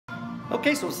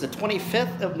Okay, so it's the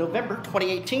 25th of November,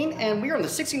 2018, and we are on the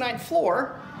 69th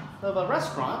floor of a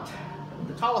restaurant,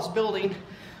 the tallest building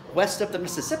west of the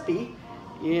Mississippi.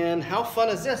 And how fun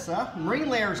is this, huh? Marine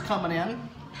layers coming in.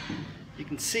 You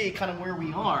can see kind of where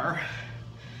we are.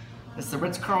 It's the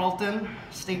Ritz-Carlton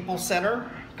Staples Center,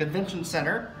 Convention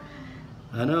Center.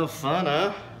 I know, fun,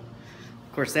 huh?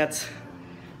 Of course, that's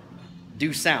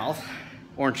due south,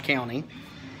 Orange County.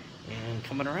 And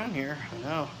coming around here, I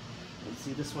know. Let's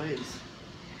see, this way is,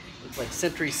 looks like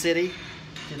Century City.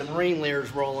 See the marine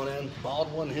layers rolling in,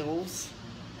 Baldwin Hills.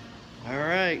 All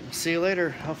right, see you later,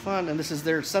 have fun. And this is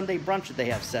their Sunday brunch that they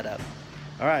have set up.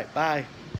 All right, bye.